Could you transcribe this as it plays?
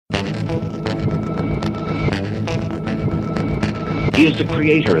He is the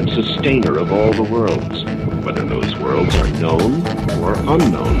creator and sustainer of all the worlds, whether those worlds are known or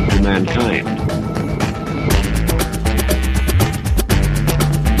unknown to mankind.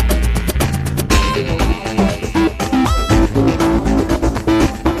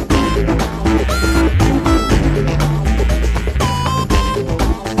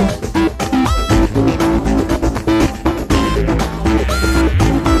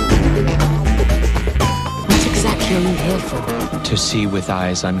 To see with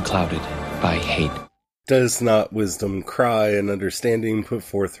eyes unclouded by hate. Does not wisdom cry and understanding put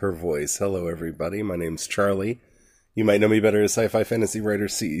forth her voice? Hello everybody, my name's Charlie. You might know me better as sci-fi fantasy writer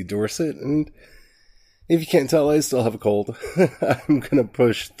C.E. Dorset, and if you can't tell, I still have a cold. I'm gonna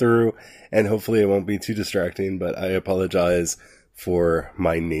push through, and hopefully it won't be too distracting, but I apologize for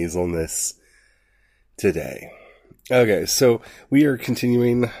my nasalness today. Okay, so we are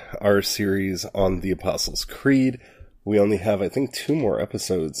continuing our series on the Apostles' Creed. We only have, I think, 2 more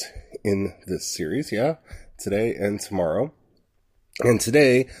episodes in this series, today and tomorrow. And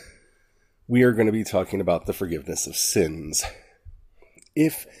today, we are going to be talking about the forgiveness of sins.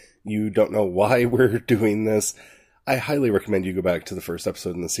 If you don't know why we're doing this, I highly recommend you go back to the first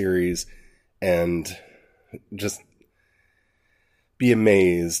episode in the series and just be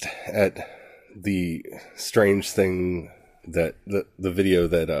amazed at the strange thing that the video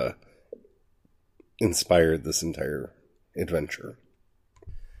that inspired this entire adventure.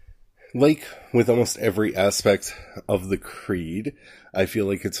 Like with almost every aspect of the creed, I feel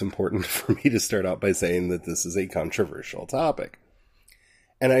like it's important for me to start out by saying that this is a controversial topic.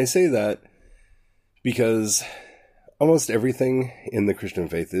 And I say that because almost everything in the Christian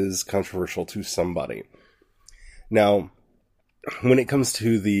faith is controversial to somebody. Now, when it comes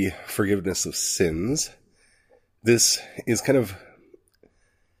to the forgiveness of sins, this is kind of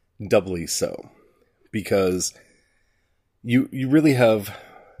doubly so. Because you really have,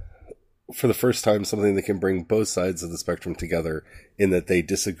 for the first time, something that can bring both sides of the spectrum together in that they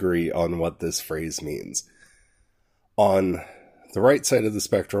disagree on what this phrase means. On the right side of the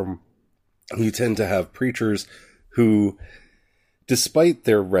spectrum, you tend to have preachers who, despite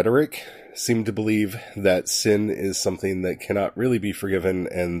their rhetoric, seem to believe that sin is something that cannot really be forgiven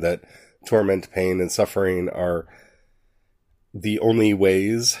and that torment, pain, and suffering are the only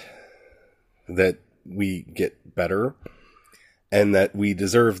ways that we get better, and that we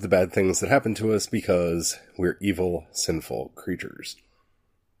deserve the bad things that happen to us because we're evil, sinful creatures.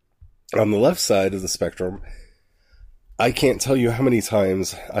 On the left side of the spectrum, I can't tell you how many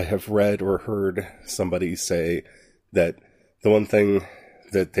times I have read or heard somebody say that the one thing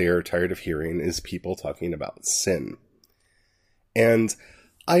that they are tired of hearing is people talking about sin. And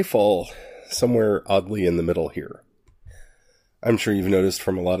I fall somewhere oddly in the middle here. I'm sure you've noticed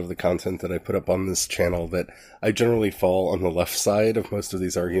from a lot of the content that I put up on this channel that I generally fall on the left side of most of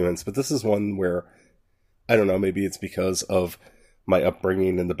these arguments, but this is one where, I don't know, maybe it's because of my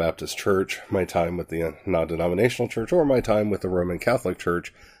upbringing in the Baptist Church, my time with the non-denominational church, or my time with the Roman Catholic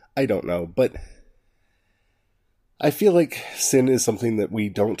Church. I don't know, but I feel like sin is something that we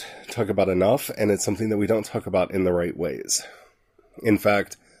don't talk about enough, and it's something that we don't talk about in the right ways. In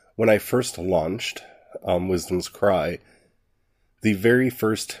fact, when I first launched Wisdom's Cry, the very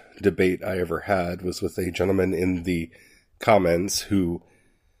first debate I ever had was with a gentleman in the comments who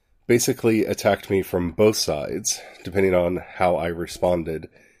basically attacked me from both sides, depending on how I responded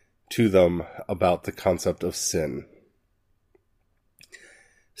to them about the concept of sin.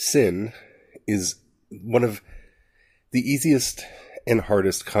 Sin is one of the easiest and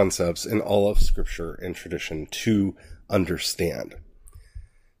hardest concepts in all of Scripture and tradition to understand.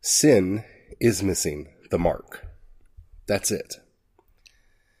 Sin is missing the mark. That's it.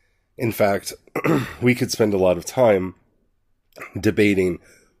 In fact, we could spend a lot of time debating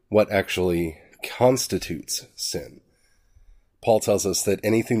what actually constitutes sin. Paul tells us that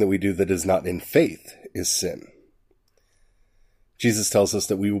anything that we do that is not in faith is sin. Jesus tells us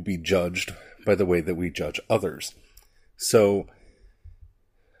that we will be judged by the way that we judge others. So,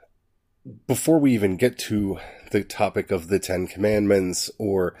 before we even get to the topic of the 10 Commandments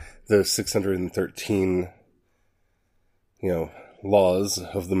or the 613, laws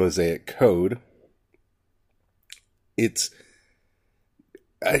of the Mosaic Code, it's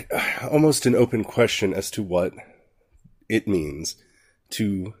almost an open question as to what it means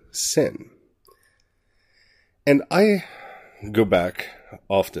to sin. And I go back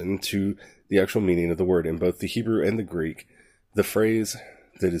often to the actual meaning of the word. In both the Hebrew and the Greek, the phrase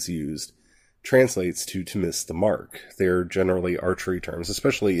that is used translates to miss the mark. They are generally archery terms,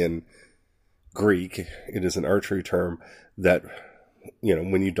 especially in Greek. It is an archery term that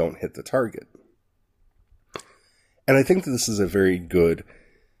when you don't hit the target. And I think that this is a very good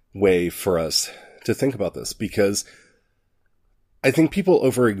way for us to think about this, because I think people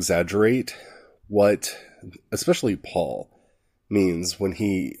over-exaggerate what, especially Paul, means when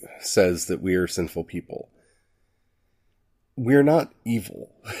he says that we are sinful people. We're not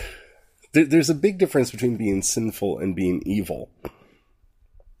evil. There's a big difference between being sinful and being evil.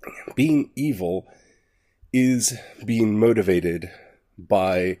 Being evil is being motivated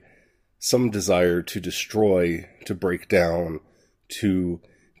by some desire to destroy, to break down, to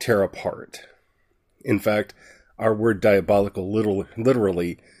tear apart. In fact, our word diabolical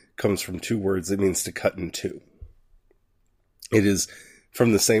literally comes from two words. It means to cut in two. It is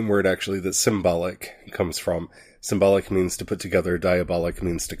from the same word, actually, that symbolic comes from. Symbolic means to put together, diabolic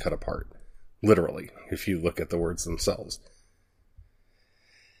means to cut apart. Literally, if you look at the words themselves.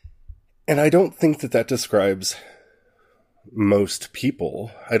 And I don't think that that describes most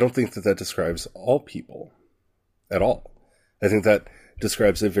people. I don't think that that describes all people at all. I think that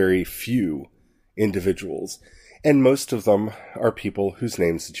describes a very few individuals. And most of them are people whose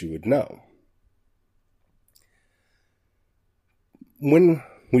names that you would know. When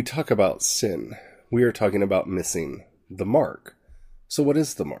we talk about sin, we are talking about missing the mark. So what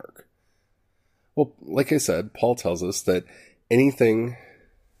is the mark? Well, like I said, Paul tells us that anything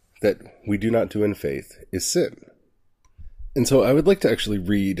that we do not do in faith is sin. And so I would like to actually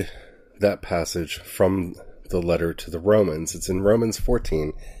read that passage from the letter to the Romans. It's in Romans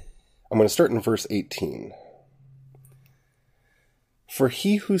 14. I'm going to start in verse 18. For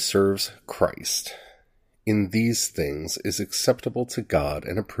he who serves Christ in these things is acceptable to God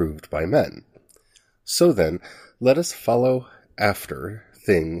and approved by men. So then, let us follow after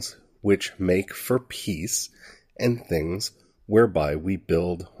things which make for peace and things whereby we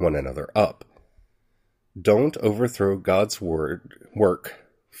build one another up. Don't overthrow God's work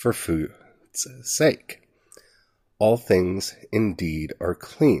for food's sake. All things indeed are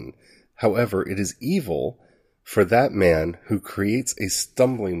clean. However, it is evil for that man who creates a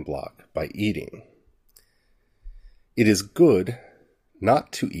stumbling block by eating. It is good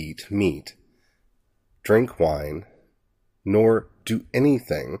not to eat meat, drink wine, nor do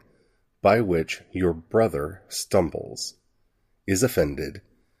anything by which your brother stumbles, is offended,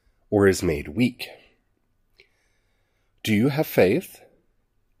 or is made weak. Do you have faith?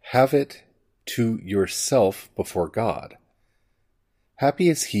 Have it to yourself before God. Happy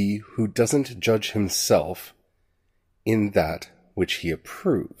is he who doesn't judge himself in that which he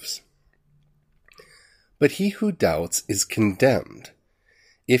approves. But he who doubts is condemned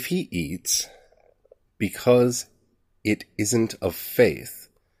if he eats, because it isn't of faith,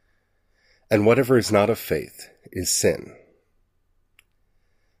 and whatever is not of faith is sin.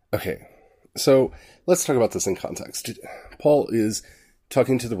 Okay, so let's talk about this in context. Paul is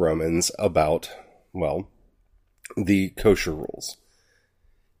talking to the Romans about, well, the kosher rules.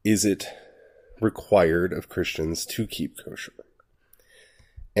 Is it required of Christians to keep kosher?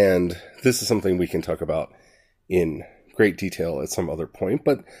 And this is something we can talk about in great detail at some other point,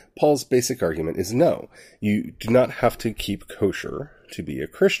 but Paul's basic argument is no. You do not have to keep kosher to be a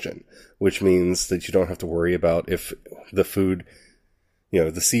Christian, which means that you don't have to worry about if the food,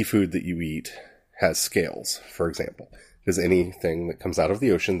 the seafood that you eat has scales, for example, because anything that comes out of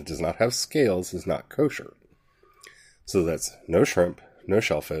the ocean that does not have scales is not kosher. So that's no shrimp, no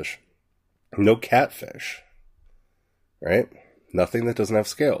shellfish, no catfish, right? Nothing that doesn't have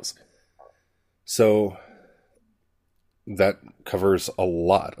scales. So that covers a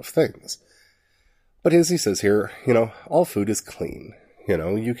lot of things. But as he says here, all food is clean.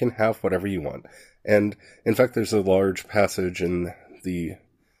 You can have whatever you want. And in fact, there's a large passage in the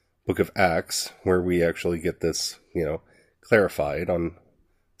book of Acts where we actually get this, clarified on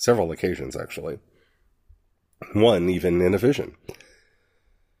several occasions, actually. One, even in a vision.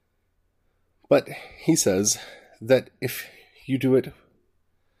 But he says that if you do it,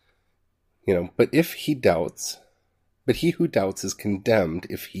 but he who doubts is condemned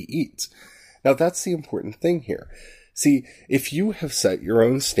if he eats. Now that's the important thing here. See, if you have set your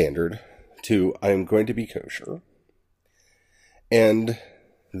own standard to, I am going to be kosher, and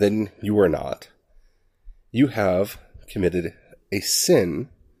then you are not, you have committed a sin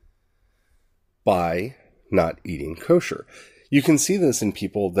by not eating kosher. You can see this in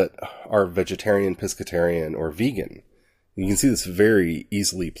people that are vegetarian, pescatarian, or vegan. You can see this very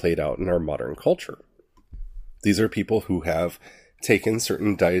easily played out in our modern culture. These are people who have taken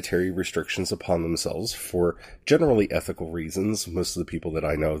certain dietary restrictions upon themselves for generally ethical reasons. Most of the people that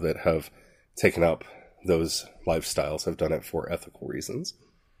I know that have taken up those lifestyles have done it for ethical reasons.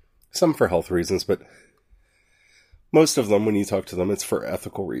 Some for health reasons, but Most of them, when you talk to them, it's for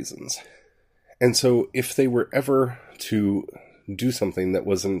ethical reasons. And so if they were ever to do something that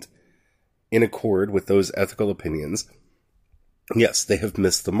wasn't in accord with those ethical opinions, yes, they have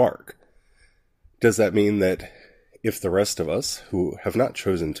missed the mark. Does that mean that if the rest of us, who have not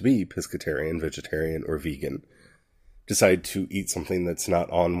chosen to be pescatarian, vegetarian, or vegan, decide to eat something that's not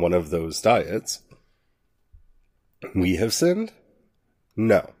on one of those diets, we have sinned?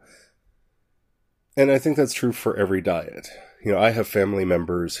 No. And I think that's true for every diet. You know, I have family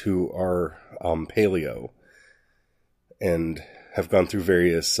members who are paleo and have gone through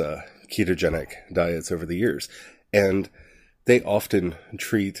various ketogenic diets over the years. And they often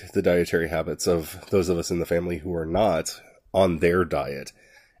treat the dietary habits of those of us in the family who are not on their diet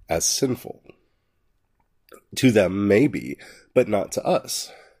as sinful. To them, maybe, but not to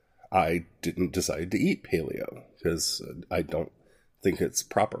us. I didn't decide to eat paleo because I don't think it's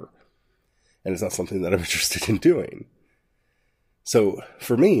proper. And it's not something that I'm interested in doing. So,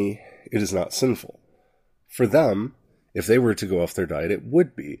 for me, it is not sinful. For them, if they were to go off their diet, it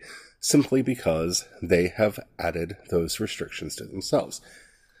would be, simply because they have added those restrictions to themselves.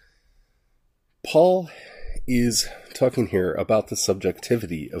 Paul is talking here about the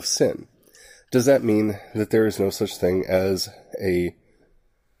subjectivity of sin. Does that mean that there is no such thing as a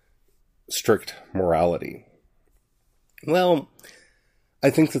strict morality? Well, I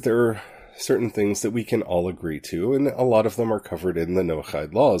think that there are certain things that we can all agree to, and a lot of them are covered in the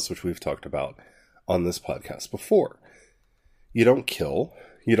Noahide laws, which we've talked about on this podcast before. You don't kill,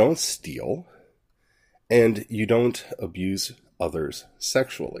 you don't steal, and you don't abuse others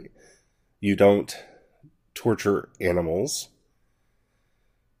sexually. You don't torture animals,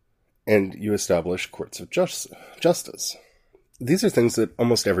 and you establish courts of justice. These are things that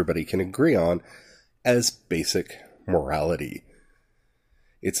almost everybody can agree on as basic morality.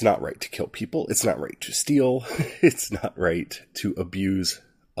 It's not right to kill people. It's not right to steal. It's not right to abuse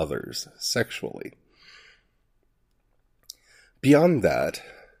others sexually. Beyond that,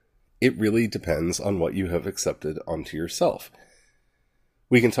 it really depends on what you have accepted onto yourself.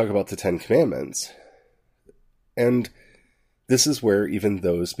 We can talk about the Ten Commandments, and this is where even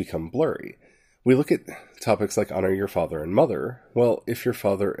those become blurry. We look at topics like honor your father and mother. Well, if your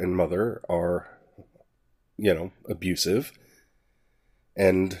father and mother are, abusive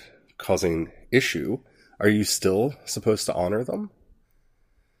and causing issue, are you still supposed to honor them?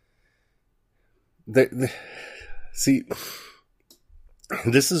 See,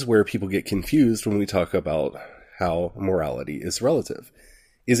 this is where people get confused when we talk about how morality is relative.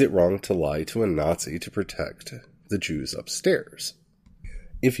 Is it wrong to lie to a Nazi to protect the Jews upstairs?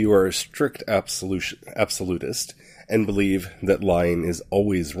 If you are a strict absolutist and believe that lying is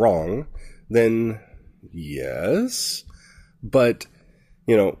always wrong, then yes. But,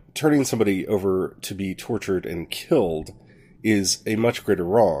 turning somebody over to be tortured and killed is a much greater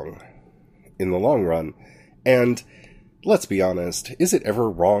wrong in the long run. And let's be honest, is it ever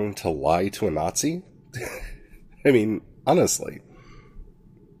wrong to lie to a Nazi? I mean, honestly,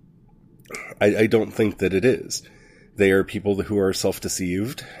 I don't think that it is. They are people who are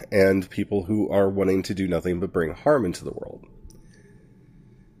self-deceived and people who are wanting to do nothing but bring harm into the world.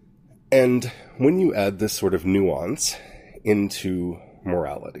 And when you add this sort of nuance into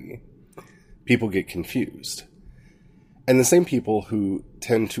morality, people get confused. And the same people who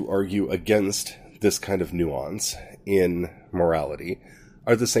tend to argue against this kind of nuance in morality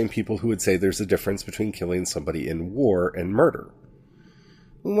are the same people who would say there's a difference between killing somebody in war and murder.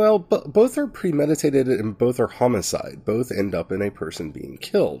 Well, both are premeditated and both are homicide. Both end up in a person being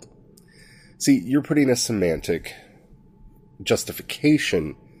killed. See, you're putting a semantic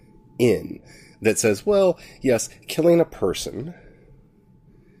justification in that says, well, yes, killing a person.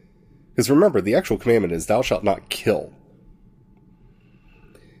 Because remember, the actual commandment is, thou shalt not kill.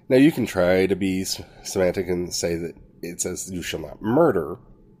 Now, you can try to be semantic and say that it says you shall not murder.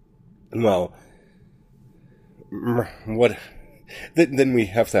 Well, what? Then we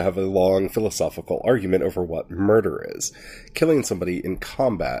have to have a long philosophical argument over what murder is. Killing somebody in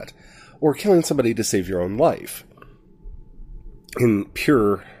combat, or killing somebody to save your own life, in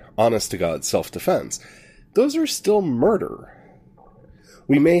pure, honest-to-God self-defense. Those are still murder.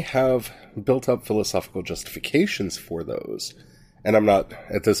 We may have built up philosophical justifications for those, and I'm not,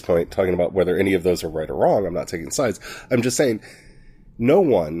 at this point, talking about whether any of those are right or wrong. I'm not taking sides. I'm just saying, no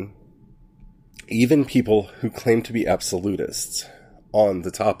one, even people who claim to be absolutists on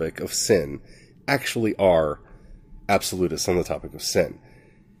the topic of sin, actually are absolutists on the topic of sin.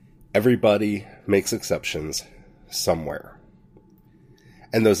 Everybody makes exceptions somewhere.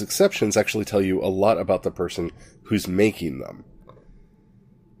 And those exceptions actually tell you a lot about the person who's making them.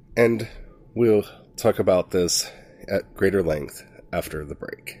 And we'll talk about this at greater length after the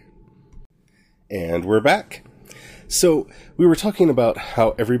break. And we're back. So, we were talking about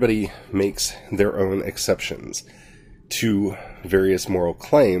how everybody makes their own exceptions to various moral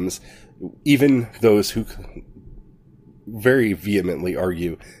claims, even those who very vehemently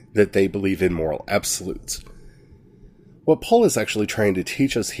argue that they believe in moral absolutes. What Paul is actually trying to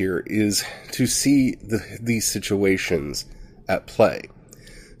teach us here is to see these situations at play.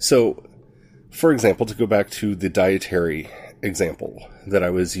 So, for example, to go back to the dietary example that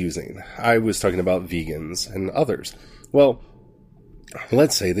I was using, I was talking about vegans and others. Well,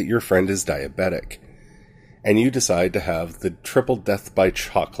 let's say that your friend is diabetic, and you decide to have the triple death by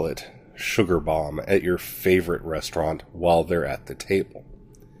chocolate sugar bomb at your favorite restaurant while they're at the table.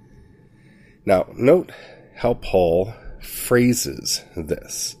 Now, note how Paul phrases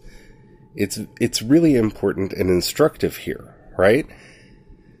this. It's really important and instructive here, right?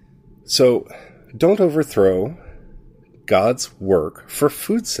 So, don't overthrow God's work for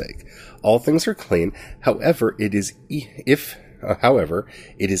food's sake. All things are clean. However, it is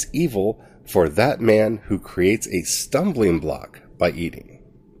evil for that man who creates a stumbling block by eating.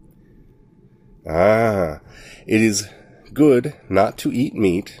 It is good not to eat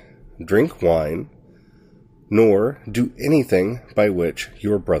meat, drink wine, nor do anything by which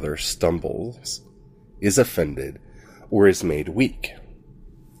your brother stumbles, is offended, or is made weak.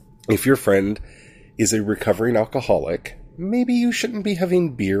 If your friend is a recovering alcoholic, maybe you shouldn't be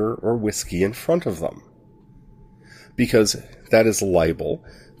having beer or whiskey in front of them, because that is liable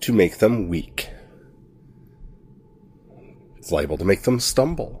to make them weak. It's liable to make them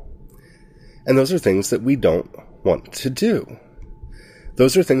stumble. And those are things that we don't want to do.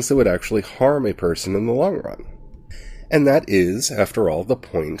 Those are things that would actually harm a person in the long run. And that is, after all, the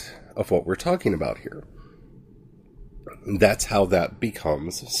point of what we're talking about here. That's how that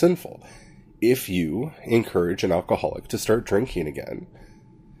becomes sinful. If you encourage an alcoholic to start drinking again,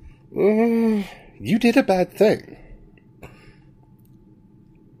 you did a bad thing.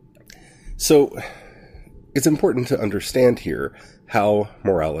 So, it's important to understand here how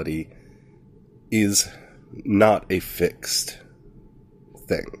morality is not a fixed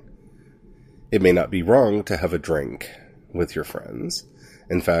thing. It may not be wrong to have a drink with your friends.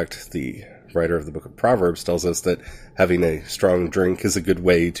 In fact, the writer of the book of Proverbs tells us that having a strong drink is a good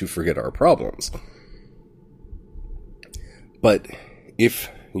way to forget our problems. But if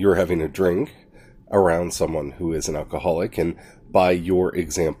you're having a drink around someone who is an alcoholic, and by your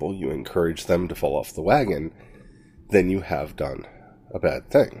example you encourage them to fall off the wagon, then you have done a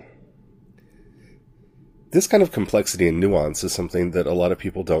bad thing. This kind of complexity and nuance is something that a lot of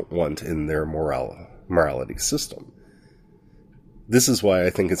people don't want in their morality system. This is why I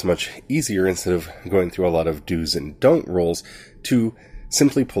think it's much easier, instead of going through a lot of do's and don't rules, to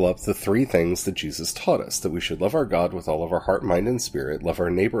simply pull up the 3 things that Jesus taught us: that we should love our God with all of our heart, mind, and spirit, love our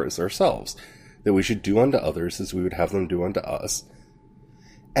neighbor as ourselves, that we should do unto others as we would have them do unto us,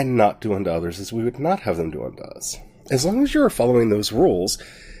 and not do unto others as we would not have them do unto us. As long as you are following those rules,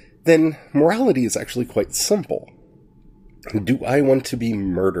 then morality is actually quite simple. Do I want to be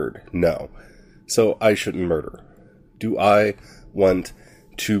murdered? No. So I shouldn't murder. Do I want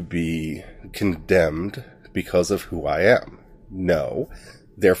to be condemned because of who I am? No.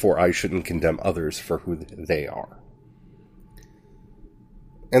 Therefore, I shouldn't condemn others for who they are.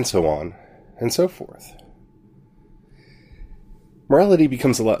 And so on and so forth. Morality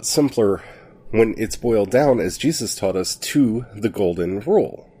becomes a lot simpler when it's boiled down, as Jesus taught us, to the golden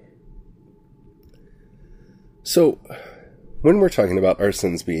rule. So, when we're talking about our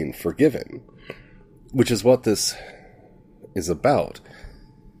sins being forgiven, which is what this is about,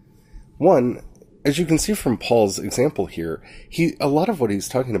 one, as you can see from Paul's example here, a lot of what he's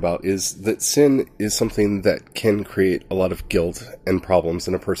talking about is that sin is something that can create a lot of guilt and problems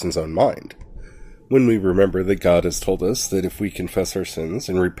in a person's own mind. When we remember that God has told us that if we confess our sins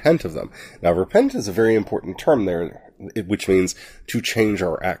and repent of them. Now, repent is a very important term there, which means to change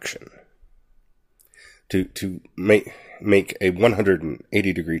our action. To make a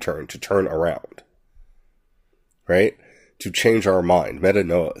 180-degree turn, to turn around. Right? To change our mind.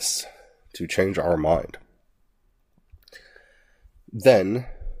 Metanoia. To change our mind. Then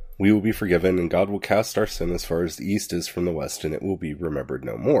we will be forgiven, and God will cast our sin as far as the east is from the west, and it will be remembered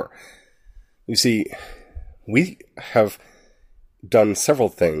no more. You see, we have done several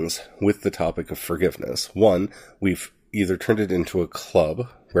things with the topic of forgiveness. One, we've either turned it into a club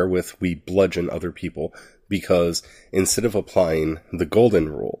wherewith we bludgeon other people, because instead of applying the golden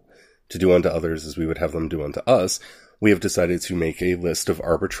rule to do unto others as we would have them do unto us, we have decided to make a list of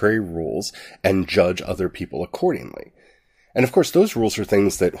arbitrary rules and judge other people accordingly. And of course, those rules are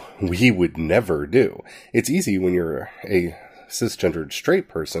things that we would never do. It's easy when you're a cisgendered straight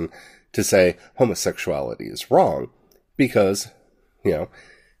person to say homosexuality is wrong because,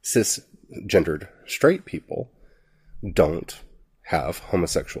 cisgendered straight people don't have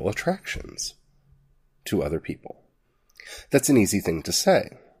homosexual attractions to other people. That's an easy thing to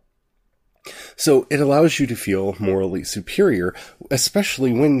say. So it allows you to feel morally superior,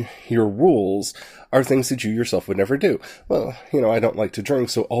 especially when your rules are things that you yourself would never do. Well, I don't like to drink,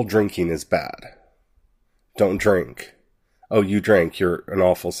 so all drinking is bad. Don't drink. Oh, you drank, you're an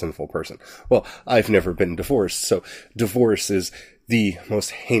awful, sinful person. Well, I've never been divorced, so divorce is the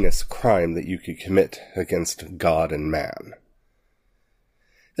most heinous crime that you could commit against God and man.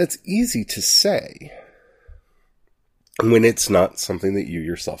 That's easy to say when it's not something that you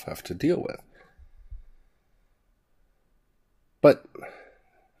yourself have to deal with. But,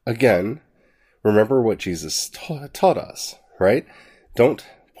 again, remember what Jesus taught us, right? Don't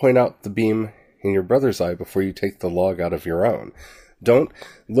point out the beam in your brother's eye before you take the log out of your own. Don't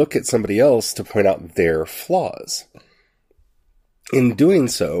look at somebody else to point out their flaws. In doing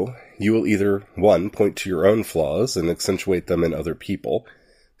so, you will either, 1, point to your own flaws and accentuate them in other people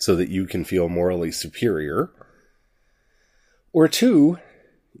so that you can feel morally superior, or 2,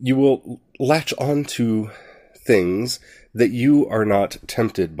 you will latch on to things that you are not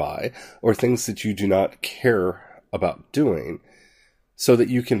tempted by, or things that you do not care about doing, so that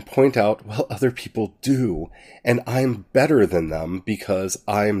you can point out, well, other people do, and I'm better than them because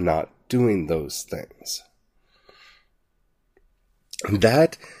I'm not doing those things.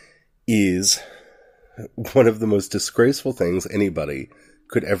 That is one of the most disgraceful things anybody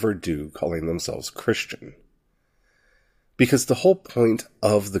could ever do, calling themselves Christian. Because the whole point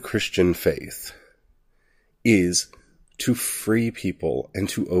of the Christian faith is to free people and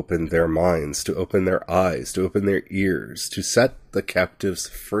to open their minds, to open their eyes, to open their ears, to set the captives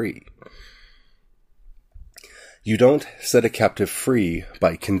free. You don't set a captive free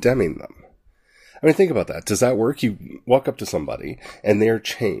by condemning them. I mean, think about that. Does that work? You walk up to somebody and they are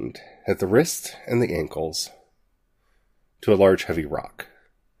chained at the wrist and the ankles to a large heavy rock.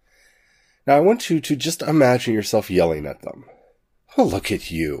 Now, I want you to just imagine yourself yelling at them. Oh, look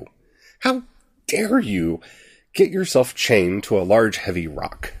at you. How dare you get yourself chained to a large heavy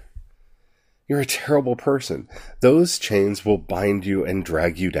rock? You're a terrible person. Those chains will bind you and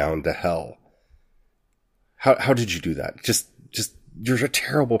drag you down to hell. How did you do that? Just, you're a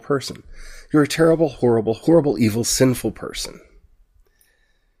terrible person. You're a terrible, horrible, evil, sinful person.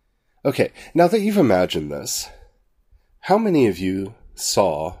 Okay, now that you've imagined this, how many of you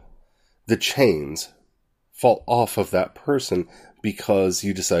saw the chains fall off of that person because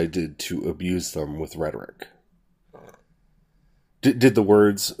you decided to abuse them with rhetoric? Did the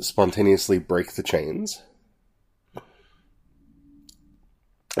words spontaneously break the chains?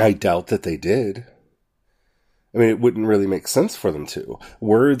 I doubt that they did. I mean, it wouldn't really make sense for them to.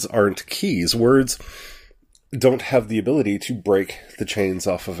 Words aren't keys. Words don't have the ability to break the chains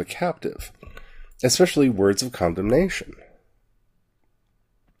off of a captive, especially words of condemnation.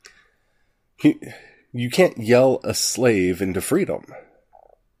 You can't yell a slave into freedom.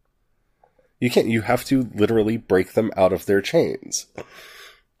 You can't. You have to literally break them out of their chains.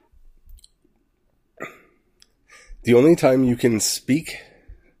 The only time you can speak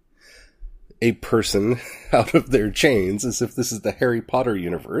a person out of their chains is if this is the Harry Potter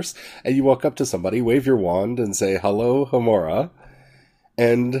universe, and you walk up to somebody, wave your wand, and say, "Hello, Homora,"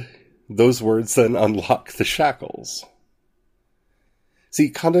 and those words then unlock the shackles. See,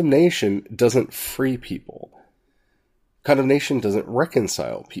 condemnation doesn't free people. Condemnation doesn't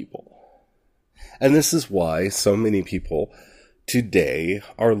reconcile people. And this is why so many people today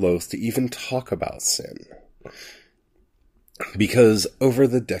are loath to even talk about sin. Because over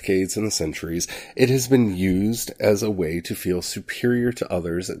the decades and the centuries, it has been used as a way to feel superior to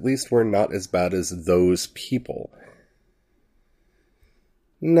others. At least we're not as bad as those people.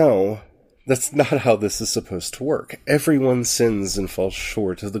 No, that's not how this is supposed to work. Everyone sins and falls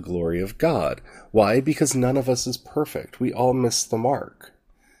short of the glory of God. Why? Because none of us is perfect. We all miss the mark.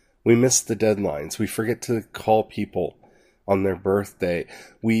 We miss the deadlines. We forget to call people on their birthday.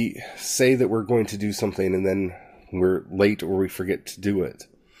 We say that we're going to do something and then we're late or we forget to do it.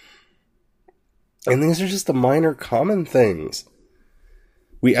 And these are just the minor common things.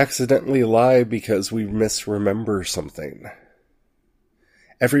 We accidentally lie because we misremember something.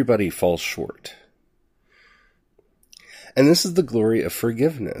 Everybody falls short. And this is the glory of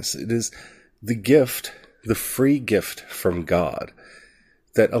forgiveness. It is the gift, the free gift from God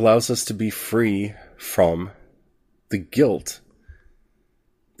that allows us to be free from the guilt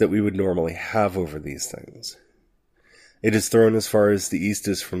that we would normally have over these things. It is thrown as far as the east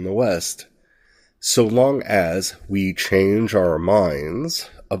is from the west, so long as we change our minds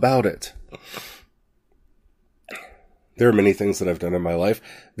about it. There are many things that I've done in my life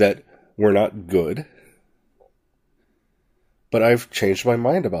that were not good, but I've changed my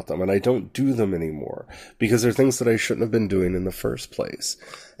mind about them, and I don't do them anymore, because they're things that I shouldn't have been doing in the first place.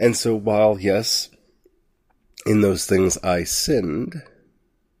 And so while, yes, in those things I sinned,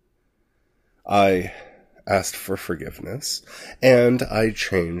 I asked for forgiveness, and I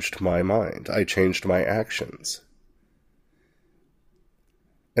changed my mind. I changed my actions.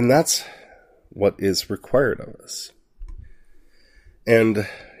 And that's what is required of us. And,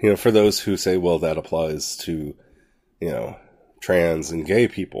 for those who say, well, that applies to, trans and gay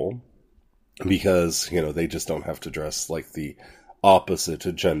people, because, they just don't have to dress like the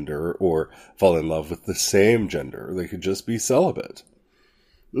opposite gender or fall in love with the same gender. They could just be celibate.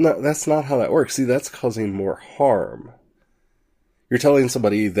 No, that's not how that works. See, that's causing more harm. You're telling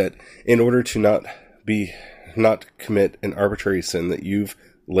somebody that in order to not commit an arbitrary sin that you've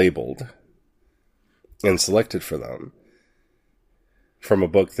labeled and selected for them, from a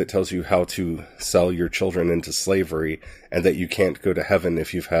book that tells you how to sell your children into slavery, and that you can't go to heaven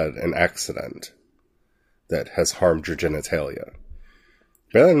if you've had an accident that has harmed your genitalia.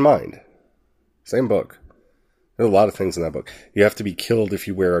 Bear that in mind. Same book. There are a lot of things in that book. You have to be killed if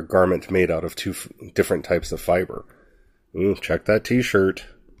you wear a garment made out of 2 different types of fiber. Check that t-shirt.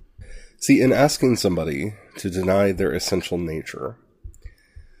 See, in asking somebody to deny their essential nature,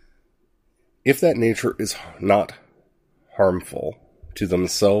 if that nature is not harmful to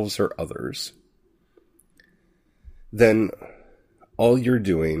themselves or others, then all you're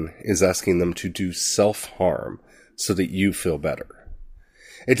doing is asking them to do self-harm so that you feel better.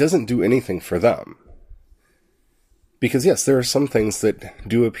 It doesn't do anything for them. Because yes, there are some things that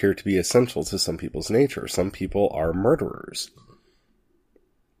do appear to be essential to some people's nature. Some people are murderers.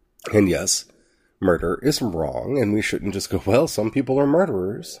 And yes, murder is wrong, and we shouldn't just go, well, some people are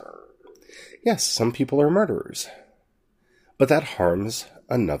murderers. Yes, some people are murderers. But that harms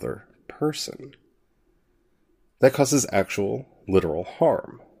another person. That causes actual, literal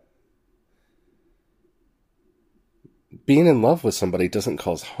harm. Being in love with somebody doesn't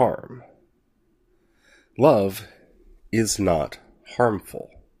cause harm. Love is not harmful.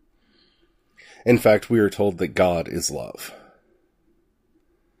 In fact, we are told that God is love.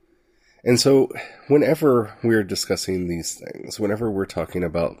 And so, whenever we're discussing these things, whenever we're talking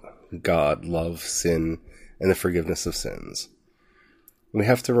about God, love, sin, and the forgiveness of sins, we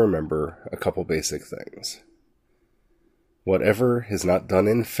have to remember a couple basic things. Whatever is not done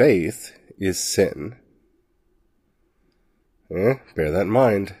in faith is sin. Bear that in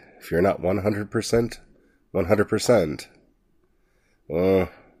mind. If you're not 100%, well,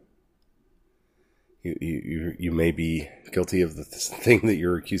 you may be guilty of the thing that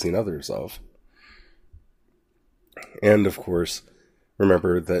you're accusing others of. And of course,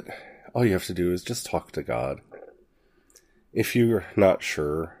 remember that all you have to do is just talk to God. If you're not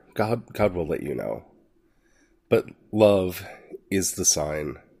sure, God will let you know. But love is the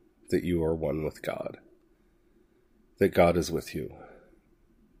sign that you are one with God. That God is with you.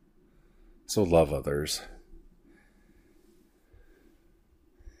 So love others.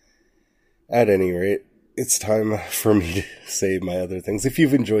 At any rate, it's time for me to say my other things. If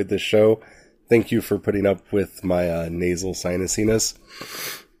you've enjoyed this show, thank you for putting up with my nasal sinusiness.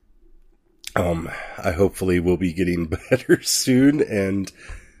 I hopefully will be getting better soon, and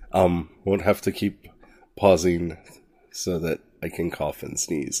won't have to keep pausing so that I can cough and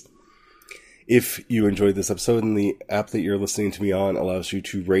sneeze. If you enjoyed this episode and the app that you're listening to me on allows you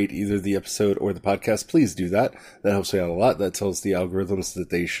to rate either the episode or the podcast, please do that. That helps me out a lot. That tells the algorithms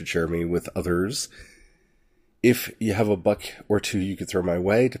that they should share me with others. If you have $1 or $2 you could throw my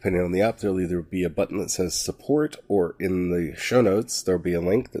way, depending on the app, there'll either be a button that says support, or in the show notes, there'll be a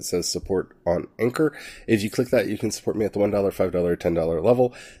link that says support on Anchor. If you click that, you can support me at the $1, $5, $10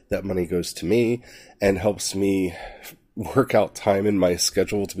 level. That money goes to me and helps me work out time in my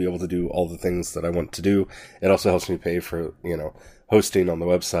schedule to be able to do all the things that I want to do. It also helps me pay for, hosting on the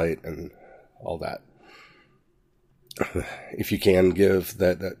website and all that. If you can give,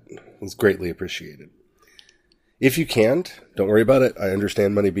 that is greatly appreciated. If you can't, don't worry about it. I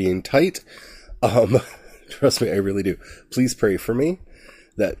understand money being tight. Trust me, I really do. Please pray for me.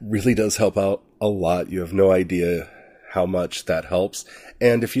 That really does help out a lot. You have no idea how much that helps.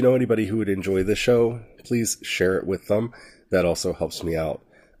 And if you know anybody who would enjoy this show, please share it with them. That also helps me out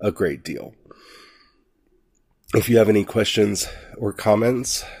a great deal. If you have any questions or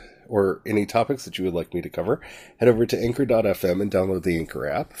comments or any topics that you would like me to cover, head over to anchor.fm and download the Anchor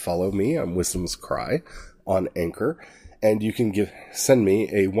app. Follow me. I'm Wisdom's Cry on Anchor. And you can send me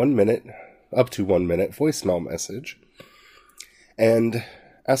a 1 minute, up to 1 minute voicemail message and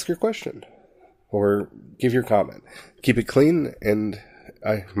ask your question or give your comment. Keep it clean, and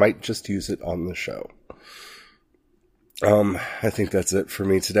I might just use it on the show. I think that's it for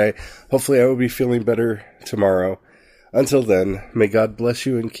me today. Hopefully I will be feeling better tomorrow. Until then, may God bless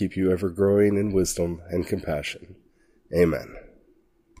you and keep you ever growing in wisdom and compassion. Amen.